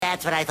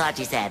That's what I thought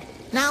you said.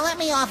 Now let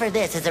me offer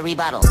this as a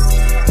rebuttal.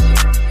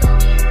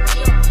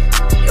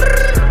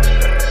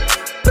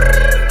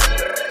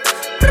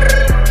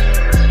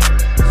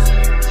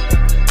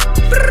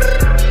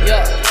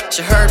 It's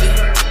AHERBY.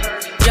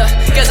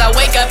 Cause I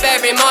wake up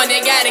every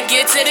morning, gotta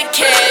get to the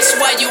cash.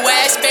 Why you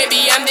ask,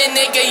 baby, I'm the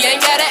nigga, you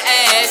ain't gotta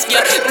ask.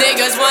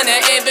 Niggas wanna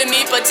envy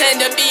me, pretend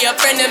to be a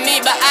friend of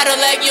me, but I don't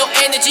like your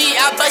energy,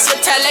 I bust your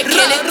tail like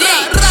Kennedy.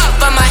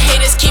 But my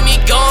haters keep me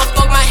going,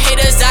 fuck my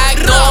haters, I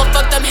ignore.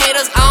 Fuck them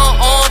haters, I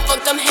don't own,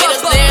 fuck them haters,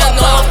 they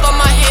unknown. Fuck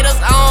my haters,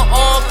 I don't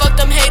own, fuck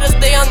them haters,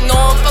 they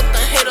unknown. Fuck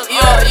them haters,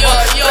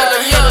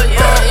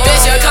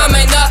 bitch, you're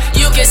coming up,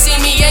 you can see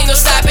me, ain't no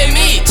stopping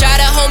me. Try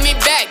to hold me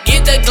back,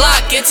 get the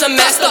Glock, it's a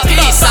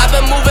masterpiece. I've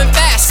been moving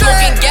fast,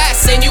 smoking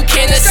gas, and you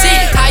cannot see.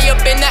 High up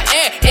in the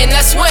air, and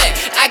I swear,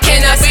 I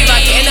cannot breathe. I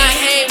cannot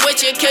hang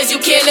with you, cause you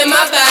killing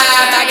my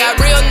vibe. I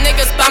got real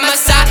niggas by my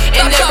side,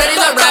 and they're ready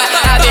to ride.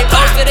 I been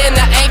posted in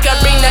the anchor,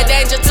 bring the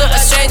danger to a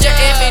stranger.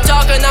 If you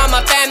talking on my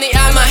family,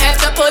 I'ma have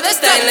to put a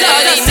stand.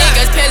 All these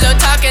niggas pillow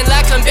talking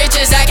like some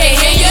bitches, I can't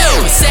hear you.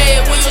 Say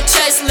it with your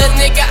chest, little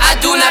nigga, I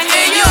do not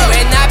hear you.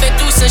 And I've been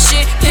through some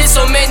shit, hit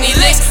so many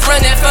licks,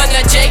 running from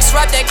the jakes,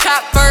 rob that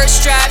cop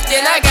first strap,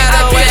 then I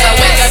gotta win. I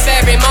wake up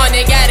every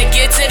morning, gotta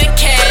get to the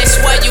cash.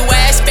 What you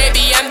ask,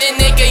 baby, I'm the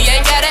nigga, you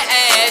ain't gotta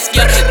ask.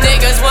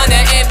 Niggas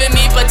wanna envy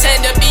me,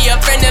 pretend to be a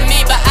friend of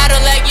me, but I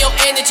don't like your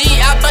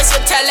energy, I bust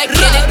your tail like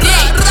Kennedy.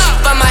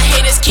 But my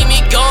haters keep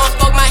me going,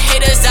 fuck my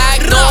haters, I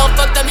ignore.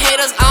 Fuck them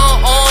haters, I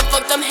don't own,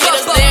 fuck them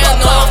haters, they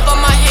unknown. Fuck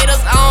my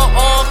haters, I don't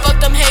own, fuck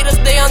them haters,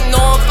 they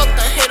unknown. Fuck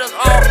them haters, I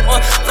don't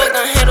own, fuck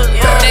them haters,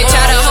 they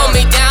try to hold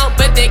me down,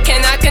 but they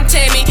cannot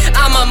contain me.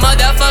 I'm a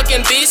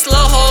motherfucking beast,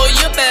 little hoe,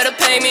 you better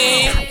pay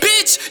me.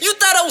 Bitch, you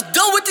thought I was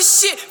done with this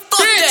shit?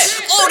 Fuck that,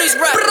 all these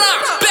rappers,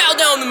 bow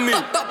down to me.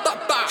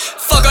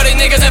 Fuck all these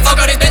niggas and fuck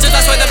all these bitches,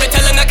 I swear they've been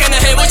telling I can't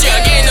hate with you.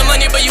 I gain the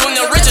money, but you in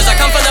the riches. I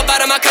come from the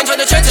bottom, I come from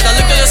the trenches. I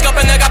look through the scope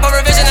and I got my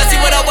revision. I see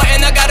what I want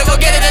and I gotta go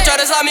get it. They try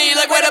to slide me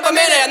like, wait up a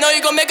minute, I know you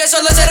gon' make it, so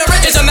let's hit the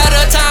riches. It's a matter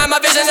of time, my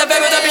vision's a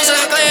baby, the pieces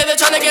are clear. They're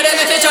trying to get in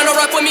it, they're trying to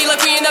rock with me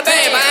like we in the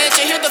band. I ain't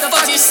hear the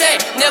fuck you say.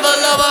 Never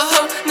love a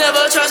hoe,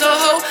 never trust a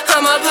hoe.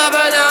 I'ma pop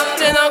her down,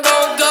 then I'm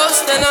gon'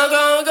 ghost, then I'm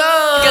gon' go.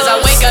 Cause I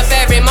wake up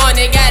every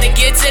morning, gotta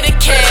get to the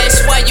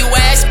cash. Why you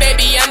ask,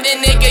 baby, I'm the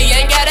nigga, you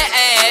ain't gotta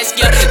ask.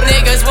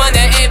 Niggas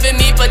wanna envy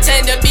me,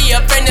 pretend to be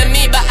a friend of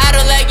me, but I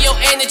don't like your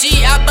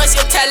energy, I bust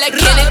your tail like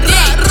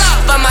Kennedy.